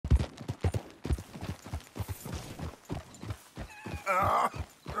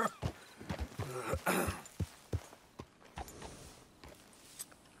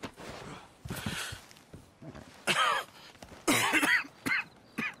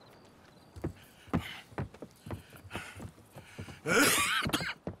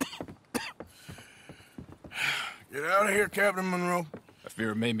Get out of here, Captain Monroe. I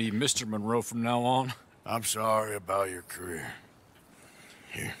fear it may be Mr. Monroe from now on. I'm sorry about your career.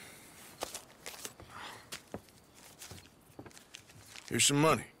 Here. Here's some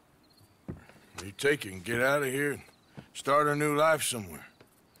money. You take it and get out of here and start a new life somewhere.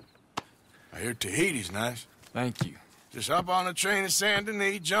 I hear Tahiti's nice. Thank you. Just hop on a train to Saint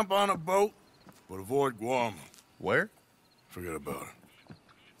Denis, jump on a boat, but avoid Guam. Where? Forget about it.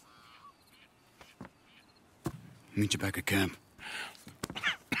 Meet you back at camp.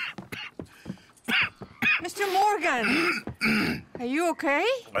 Mr. Morgan! Are you okay?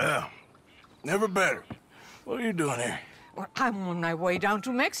 Well, never better. What are you doing here? Well, I'm on my way down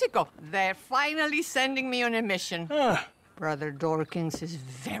to Mexico. They're finally sending me on a mission. Brother Dorkins is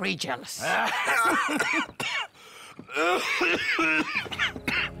very jealous.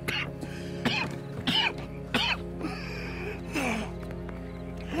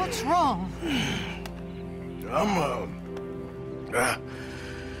 What's wrong?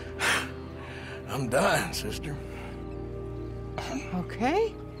 I'm dying, sister.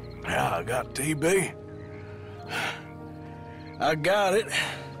 Okay. Yeah, I got TB. I got it.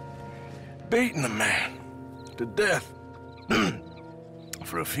 Beating a man to death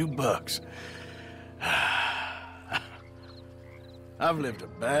for a few bucks. I've lived a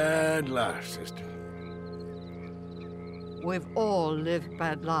bad life, sister. We've all lived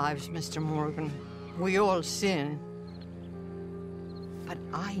bad lives, Mr. Morgan. We all sin. But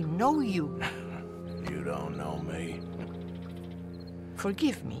I know you. You don't know me.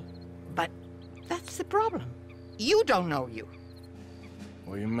 Forgive me, but that's the problem. You don't know you.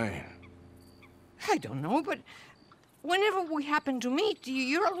 What do you mean? I don't know, but whenever we happen to meet,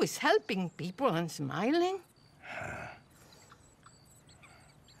 you're always helping people and smiling.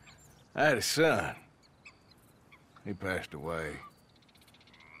 I had a son. He passed away.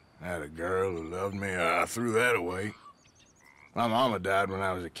 I had a girl who loved me. I threw that away. My mama died when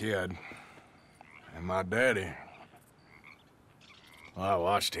I was a kid. And my daddy... well, I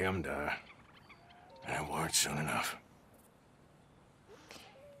watched him die. And it weren't soon enough.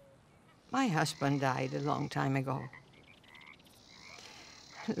 My husband died a long time ago.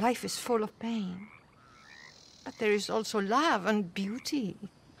 Life is full of pain. But there is also love and beauty.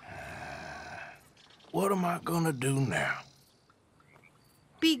 What am I gonna do now?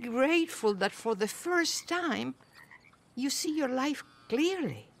 Be grateful that for the first time, you see your life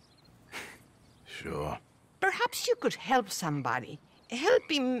clearly. Sure. Perhaps you could help somebody.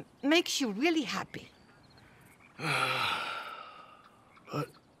 Helping makes you really happy. But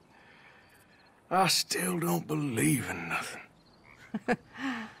I still don't believe in nothing.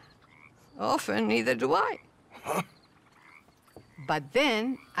 Often, neither do I. Huh? But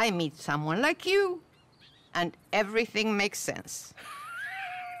then I meet someone like you, and everything makes sense.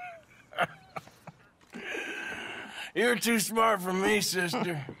 You're too smart for me,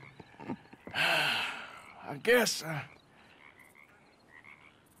 sister. I guess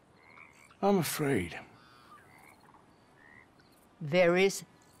I'm afraid. There is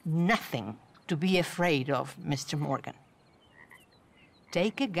nothing to be afraid of, Mr. Morgan.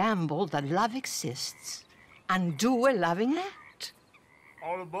 Take a gamble that love exists and do a loving act.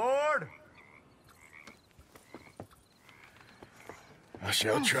 All aboard! I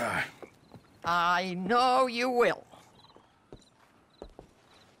shall try. I know you will.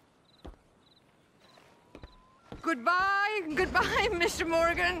 Goodbye, goodbye, Mr.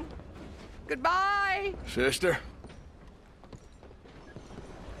 Morgan. Goodbye. Sister?